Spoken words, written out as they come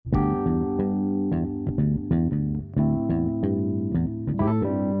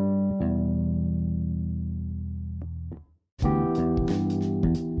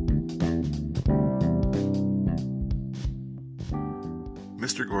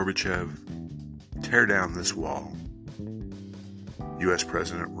Mr. Gorbachev, tear down this wall. U.S.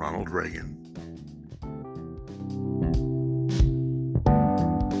 President Ronald Reagan.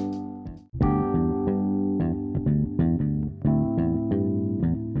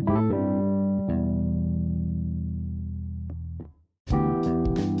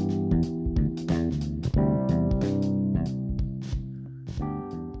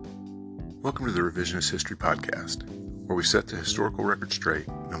 Welcome to the Revisionist History Podcast, where we set the historical record straight,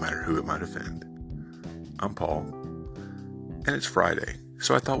 no matter who it might offend. I'm Paul, and it's Friday,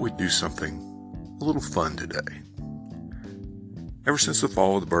 so I thought we'd do something a little fun today. Ever since the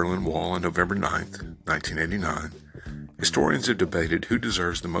fall of the Berlin Wall on November 9th, 1989, historians have debated who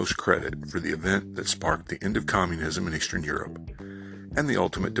deserves the most credit for the event that sparked the end of communism in Eastern Europe and the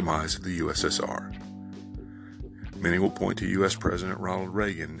ultimate demise of the USSR. Many will point to U.S. President Ronald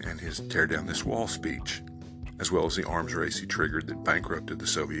Reagan and his Tear Down This Wall speech, as well as the arms race he triggered that bankrupted the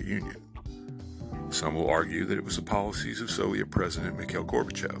Soviet Union. Some will argue that it was the policies of Soviet President Mikhail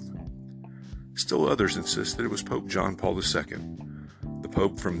Gorbachev. Still others insist that it was Pope John Paul II, the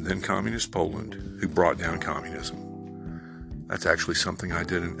Pope from then-communist Poland, who brought down communism. That's actually something I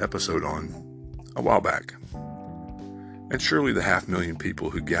did an episode on a while back. And surely the 500,000 people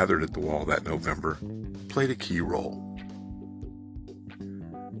who gathered at the wall that November played a key role.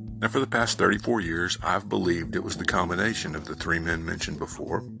 Now, for the past 34 years, I've believed it was the combination of the three men mentioned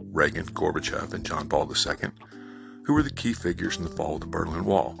before, Reagan, Gorbachev, and John Paul II, who were the key figures in the fall of the Berlin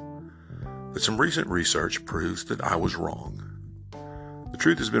Wall. But some recent research proves that I was wrong. The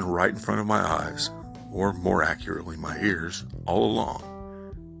truth has been right in front of my eyes, or more accurately, my ears, all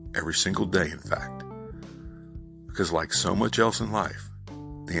along. Every single day, in fact. Because like so much else in life,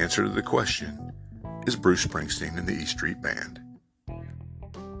 the answer to the question is Bruce Springsteen and the E Street Band.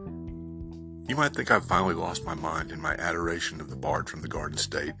 You might think I've finally lost my mind in my adoration of the Bard from the Garden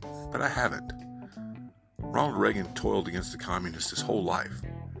State, but I haven't. Ronald Reagan toiled against the communists his whole life.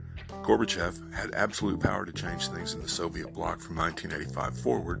 Gorbachev had absolute power to change things in the Soviet bloc from 1985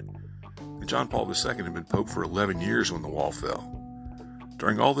 forward, and John Paul II had been Pope for 11 years when the wall fell.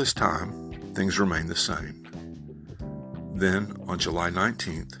 During all this time, things remained the same. Then, on July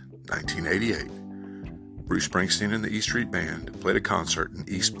 19th, 1988, Bruce Springsteen and the E Street Band played a concert in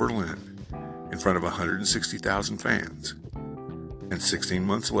East Berlin in front of 160,000 fans. And 16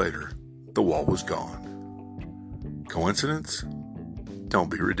 months later, the wall was gone. Coincidence? Don't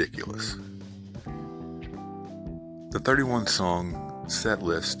be ridiculous. The 31-song set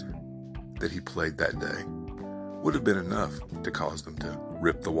list that he played that day would have been enough to cause them to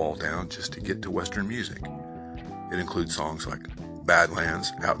rip the wall down just to get to Western music. It includes songs like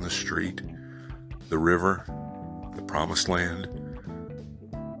Badlands, Out in the Street, The River, The Promised Land,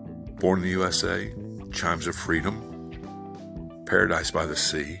 Born in the USA, Chimes of Freedom, Paradise by the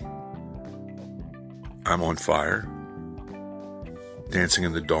Sea, I'm on Fire, Dancing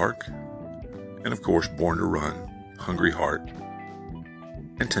in the Dark, and of course Born to Run, Hungry Heart,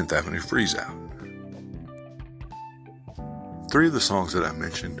 and 10th Avenue Freeze Out. Three of the songs that I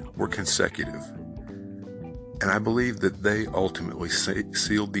mentioned were consecutive, and I believe that they ultimately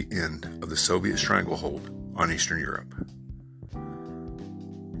sealed the end of the Soviet stranglehold on Eastern Europe.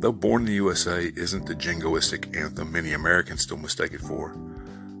 Though Born in the USA isn't the jingoistic anthem many Americans still mistake it for,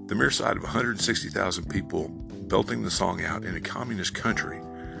 the mere sight of 160,000 people belting the song out in a communist country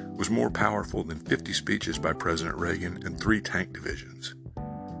was more powerful than 50 speeches by President Reagan and 3 tank divisions.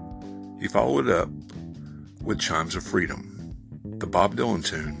 He followed it up with Chimes of Freedom, the Bob Dylan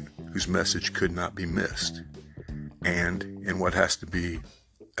tune whose message could not be missed, and in what has to be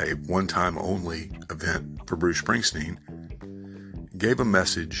a one-time only event for Bruce Springsteen, gave a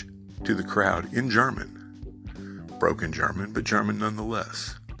message to the crowd in German. Broken German, but German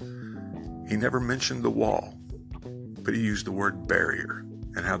nonetheless. He never mentioned the wall, but he used the word barrier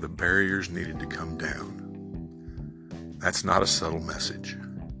and how the barriers needed to come down. That's not a subtle message.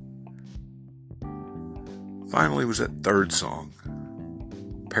 Finally was that third song,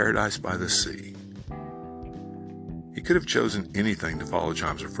 Paradise by the Sea. He could have chosen anything to follow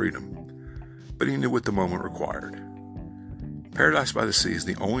Chimes of Freedom, but he knew what the moment required. Paradise by the Sea is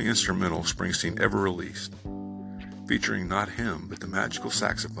the only instrumental Springsteen ever released, featuring not him, but the magical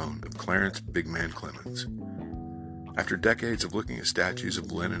saxophone of Clarence Big Man Clemens. After decades of looking at statues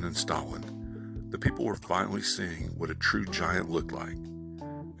of Lenin and Stalin, the people were finally seeing what a true giant looked like,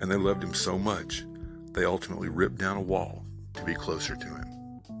 and they loved him so much, they ultimately ripped down a wall to be closer to him.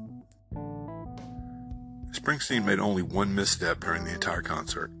 Springsteen made only one misstep during the entire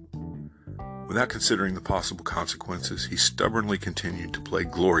concert. Without considering the possible consequences, he stubbornly continued to play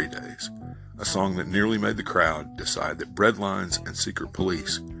Glory Days, a song that nearly made the crowd decide that breadlines and secret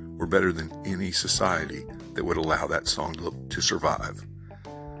police were better than any society that would allow that song to survive.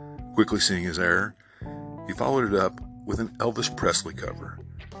 Quickly seeing his error, he followed it up with an Elvis Presley cover,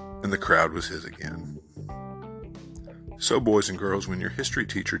 and the crowd was his again. So, boys and girls, when your history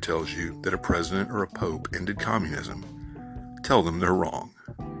teacher tells you that a president or a pope ended communism, tell them they're wrong.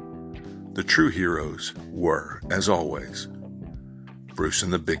 The true heroes were, as always, Bruce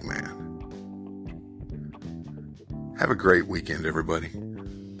and the Big Man. Have a great weekend, everybody.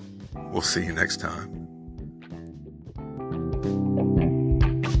 We'll see you next time.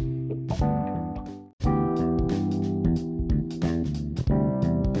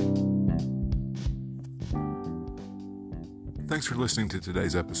 Thanks for listening to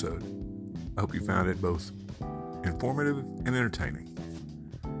today's episode. I hope you found it both informative and entertaining.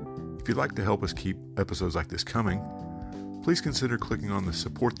 If you'd like to help us keep episodes like this coming, please consider clicking on the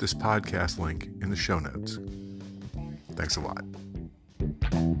Support This Podcast link in the show notes. Thanks a lot.